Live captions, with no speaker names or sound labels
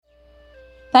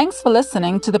Thanks for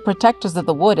listening to the Protectors of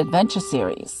the Wood Adventure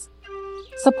Series.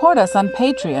 Support us on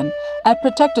Patreon at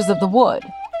Protectors of the Wood.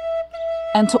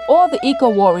 And to all the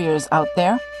eco-warriors out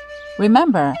there,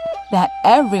 remember that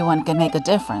everyone can make a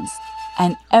difference,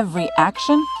 and every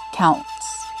action counts.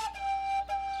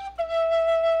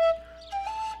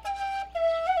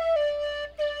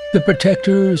 The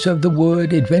Protectors of the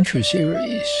Wood Adventure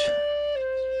Series.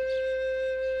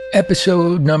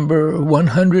 Episode number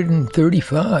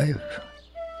 135.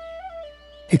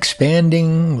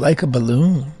 Expanding like a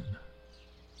balloon.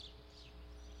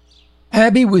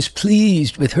 Abby was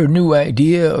pleased with her new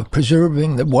idea of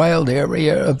preserving the wild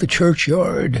area of the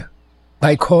churchyard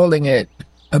by calling it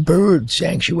a bird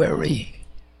sanctuary.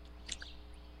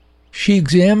 She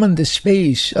examined the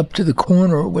space up to the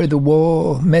corner where the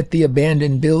wall met the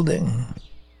abandoned building.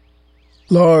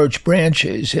 Large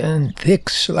branches and thick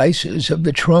slices of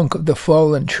the trunk of the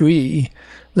fallen tree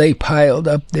lay piled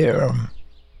up there.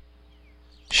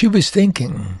 She was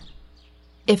thinking,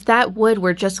 if that wood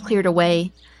were just cleared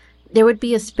away, there would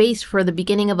be a space for the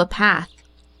beginning of a path.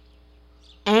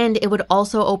 And it would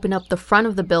also open up the front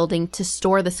of the building to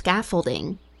store the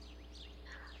scaffolding.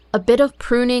 A bit of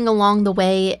pruning along the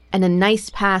way and a nice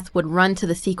path would run to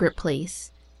the secret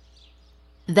place.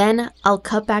 Then I'll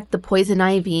cut back the poison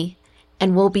ivy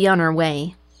and we'll be on our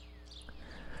way.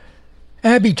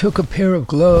 Abby took a pair of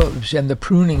gloves and the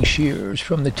pruning shears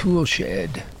from the tool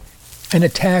shed and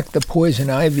attacked the poison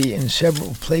ivy in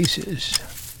several places,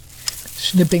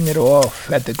 snipping it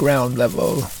off at the ground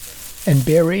level and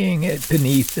burying it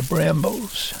beneath the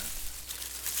brambles.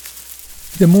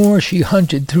 The more she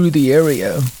hunted through the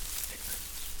area,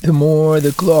 the more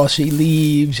the glossy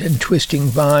leaves and twisting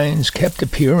vines kept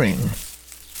appearing.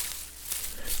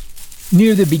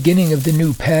 Near the beginning of the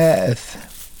new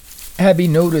path, Abby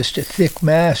noticed a thick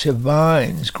mass of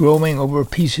vines growing over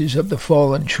pieces of the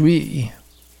fallen tree.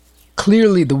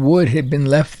 Clearly the wood had been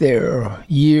left there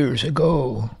years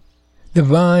ago. The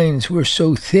vines were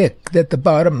so thick that the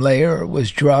bottom layer was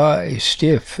dry,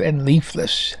 stiff, and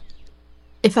leafless.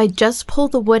 If I just pull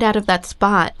the wood out of that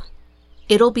spot,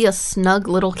 it'll be a snug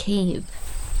little cave.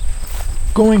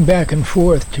 Going back and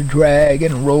forth to drag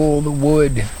and roll the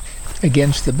wood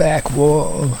against the back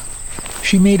wall,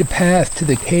 she made a path to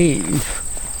the cave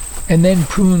and then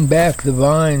pruned back the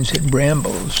vines and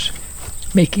brambles,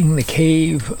 making the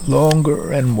cave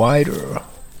longer and wider.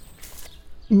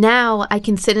 Now I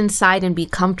can sit inside and be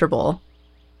comfortable.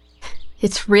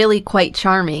 It's really quite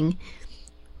charming.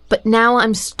 But now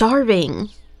I'm starving.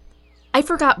 I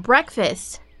forgot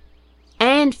breakfast.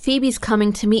 And Phoebe's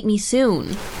coming to meet me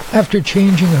soon. After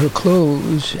changing her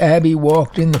clothes, Abby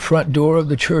walked in the front door of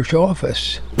the church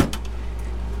office.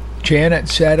 Janet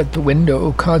sat at the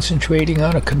window, concentrating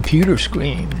on a computer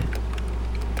screen.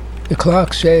 The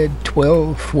clock said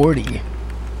 12:40.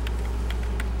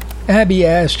 Abby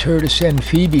asked her to send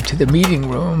Phoebe to the meeting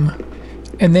room,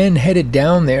 and then headed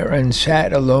down there and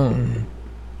sat alone.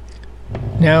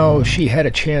 Now she had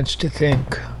a chance to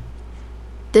think.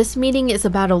 This meeting is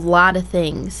about a lot of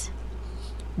things.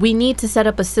 We need to set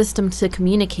up a system to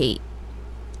communicate.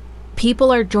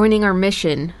 People are joining our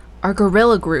mission, our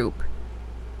guerrilla group,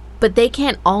 but they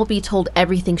can't all be told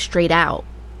everything straight out.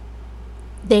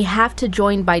 They have to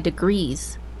join by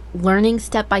degrees, learning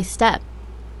step by step.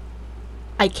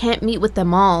 I can't meet with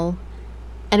them all,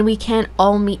 and we can't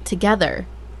all meet together.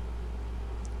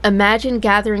 Imagine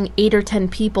gathering 8 or 10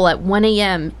 people at 1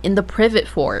 a.m. in the Privet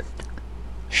Fort.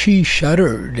 She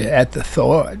shuddered at the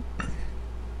thought.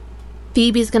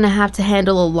 Phoebe's gonna have to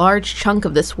handle a large chunk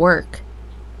of this work,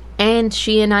 and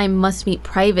she and I must meet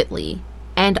privately,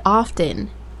 and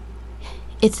often.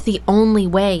 It's the only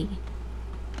way.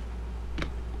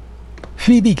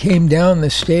 Phoebe came down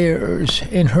the stairs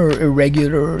in her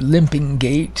irregular, limping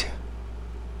gait.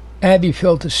 Abby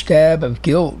felt a stab of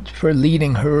guilt for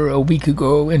leading her a week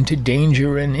ago into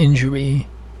danger and injury.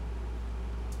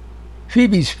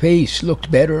 Phoebe's face looked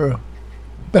better,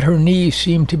 but her knee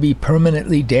seemed to be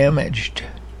permanently damaged.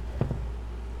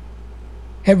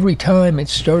 Every time it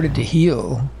started to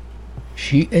heal,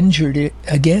 she injured it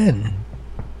again,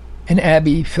 and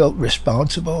Abby felt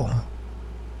responsible.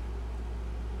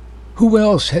 Who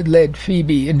else had led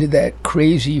Phoebe into that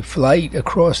crazy flight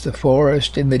across the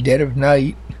forest in the dead of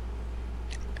night?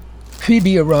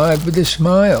 Phoebe arrived with a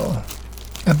smile,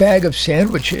 a bag of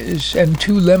sandwiches, and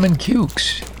 2 lemon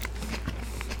cukes.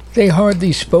 They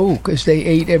hardly spoke as they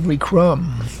ate every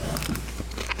crumb.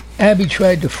 Abby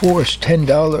tried to force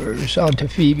 $10 onto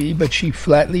Phoebe, but she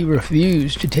flatly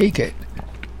refused to take it.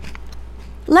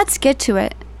 Let's get to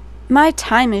it. My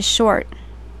time is short.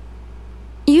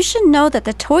 You should know that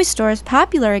the toy store is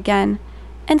popular again,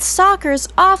 and soccer's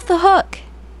off the hook.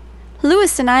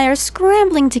 Louis and I are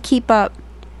scrambling to keep up.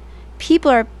 People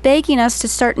are begging us to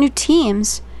start new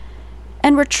teams,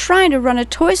 and we're trying to run a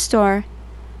toy store.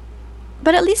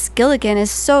 But at least Gilligan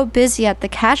is so busy at the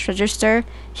cash register,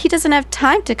 he doesn't have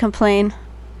time to complain.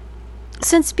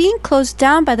 Since being closed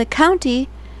down by the county,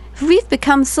 we've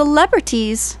become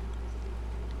celebrities.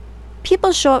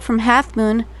 People show up from Half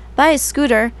Moon, buy a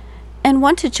scooter, and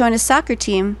want to join a soccer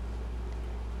team.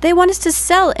 They want us to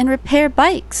sell and repair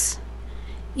bikes.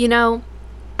 You know,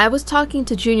 I was talking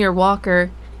to Junior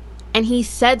Walker, and he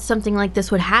said something like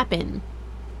this would happen.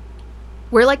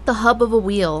 We're like the hub of a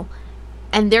wheel,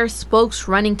 and there are spokes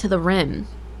running to the rim.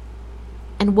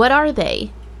 And what are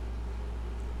they?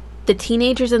 The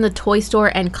teenagers in the toy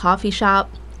store and coffee shop,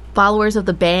 followers of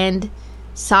the band,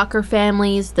 soccer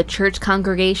families, the church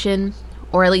congregation,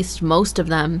 or at least most of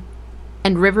them,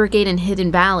 and Rivergate and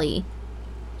Hidden Valley.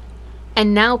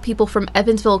 And now people from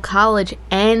Evansville College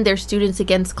and their Students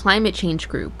Against Climate Change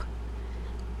group.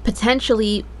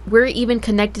 Potentially, we're even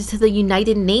connected to the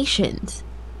United Nations.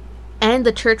 And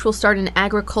the church will start an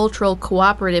agricultural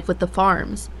cooperative with the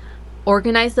farms,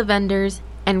 organize the vendors,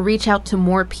 and reach out to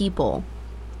more people.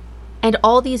 And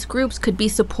all these groups could be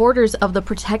supporters of the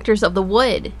Protectors of the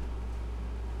Wood.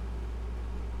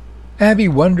 Abby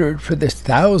wondered for the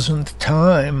 1,000th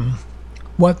time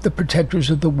what the Protectors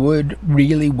of the Wood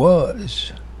really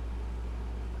was.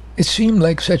 It seemed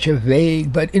like such a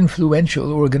vague but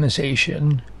influential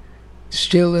organization,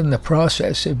 still in the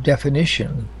process of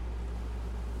definition.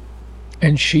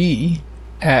 And she,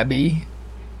 Abby,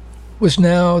 was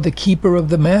now the keeper of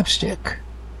the mapstick,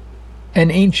 an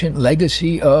ancient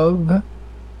legacy of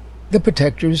the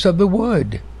Protectors of the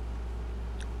Wood.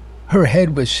 Her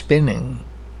head was spinning.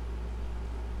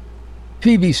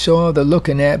 Phoebe saw the look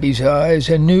in Abby's eyes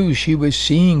and knew she was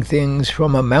seeing things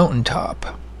from a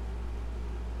mountaintop.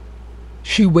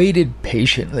 She waited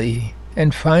patiently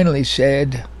and finally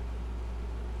said,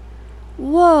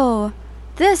 Whoa,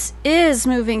 this is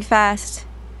moving fast.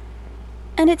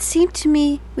 And it seemed to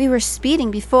me we were speeding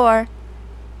before.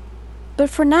 But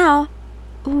for now,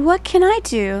 what can I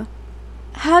do?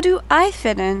 How do I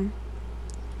fit in?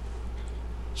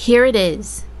 Here it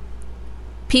is.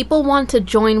 People want to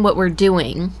join what we're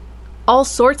doing. All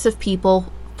sorts of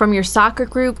people, from your soccer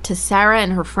group to Sarah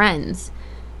and her friends,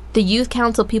 the youth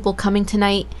council people coming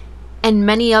tonight, and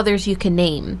many others you can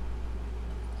name.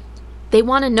 They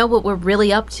want to know what we're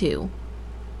really up to.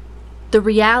 The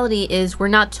reality is we're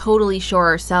not totally sure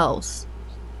ourselves,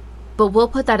 but we'll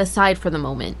put that aside for the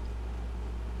moment.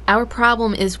 Our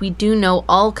problem is we do know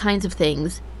all kinds of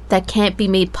things that can't be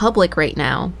made public right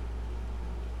now.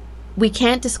 We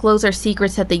can't disclose our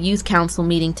secrets at the youth council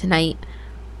meeting tonight,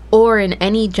 or in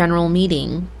any general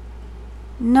meeting.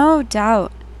 No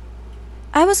doubt.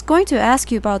 I was going to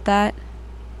ask you about that.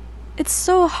 It's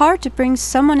so hard to bring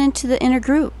someone into the inner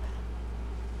group.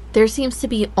 There seems to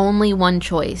be only one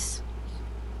choice.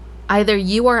 Either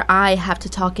you or I have to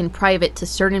talk in private to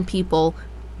certain people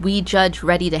we judge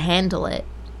ready to handle it.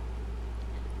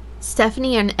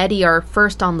 Stephanie and Eddie are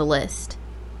first on the list.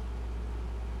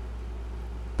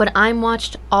 But I'm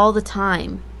watched all the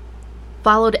time,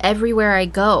 followed everywhere I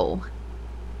go.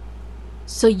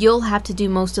 So you'll have to do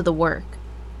most of the work,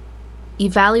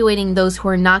 evaluating those who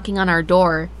are knocking on our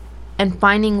door and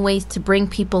finding ways to bring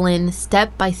people in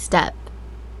step by step.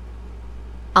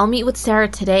 I'll meet with Sarah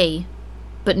today,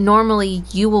 but normally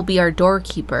you will be our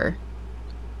doorkeeper.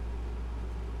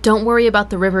 Don't worry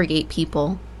about the Rivergate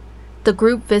people. The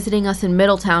group visiting us in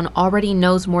Middletown already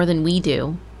knows more than we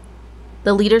do.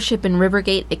 The leadership in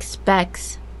Rivergate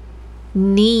expects,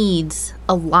 needs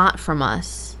a lot from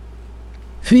us.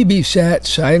 Phoebe sat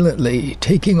silently,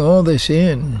 taking all this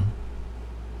in.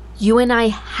 You and I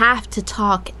have to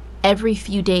talk every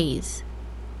few days.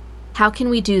 How can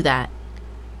we do that?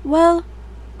 Well,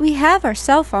 we have our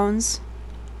cell phones.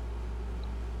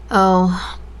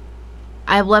 Oh,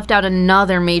 I've left out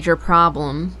another major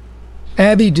problem.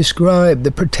 Abby described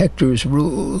the Protector's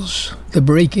rules, the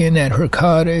break-in at her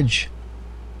cottage,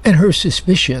 and her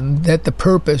suspicion that the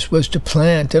purpose was to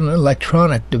plant an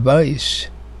electronic device.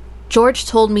 George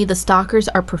told me the stalkers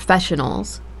are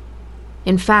professionals.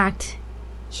 In fact,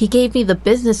 he gave me the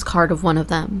business card of one of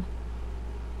them.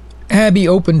 Abby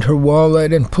opened her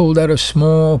wallet and pulled out a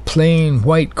small, plain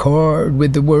white card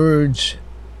with the words,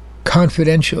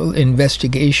 Confidential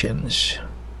Investigations.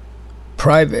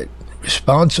 Private,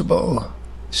 responsible,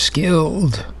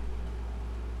 skilled.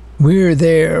 We're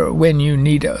there when you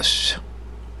need us.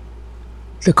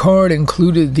 The card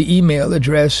included the email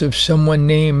address of someone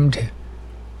named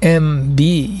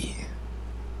M.B.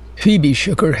 Phoebe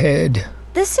shook her head.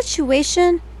 This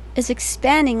situation is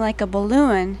expanding like a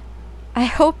balloon. I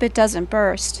hope it doesn't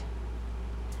burst.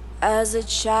 As a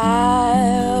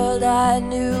child, I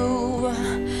knew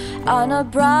on a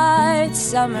bright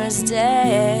summer's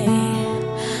day,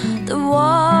 the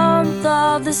warmth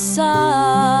of the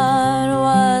sun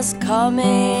was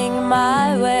coming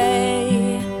my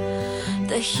way.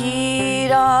 The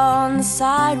heat on the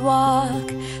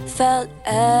sidewalk felt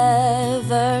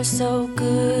ever so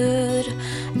good.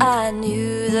 I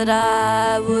knew that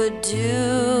I would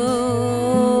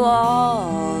do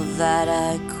all that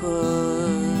I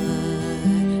could.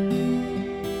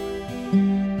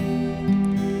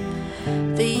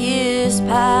 The years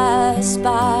passed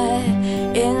by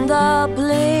in the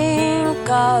blink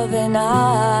of an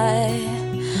eye.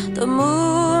 The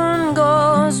moon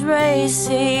goes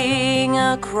racing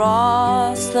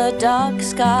across the dark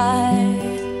sky.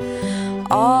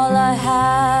 All I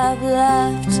have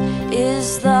left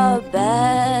is the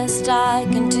best I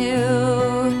can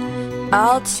do.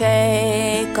 I'll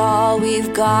take all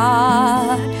we've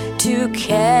got to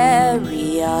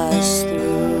carry us through.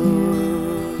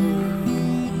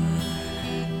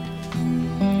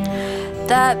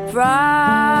 That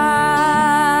bright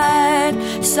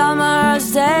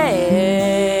summer's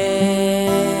day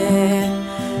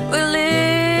will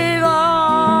live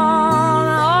on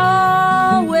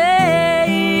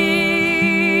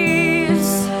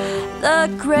always. The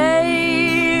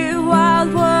great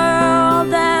wild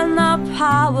world and the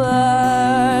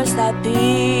powers that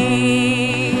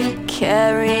be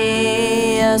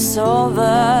carry us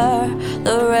over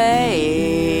the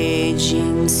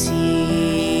raging sea.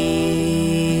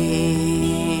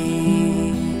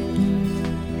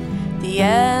 The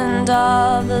end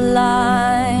of the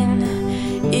line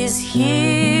is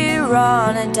here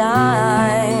on a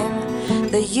dime.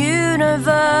 The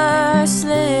universe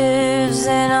lives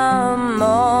in a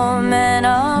moment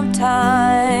of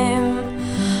time.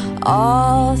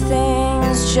 All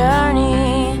things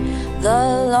journey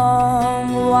the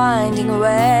long winding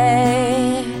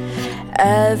way.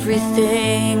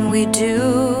 Everything we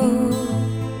do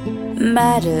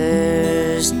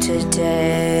matters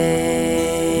today.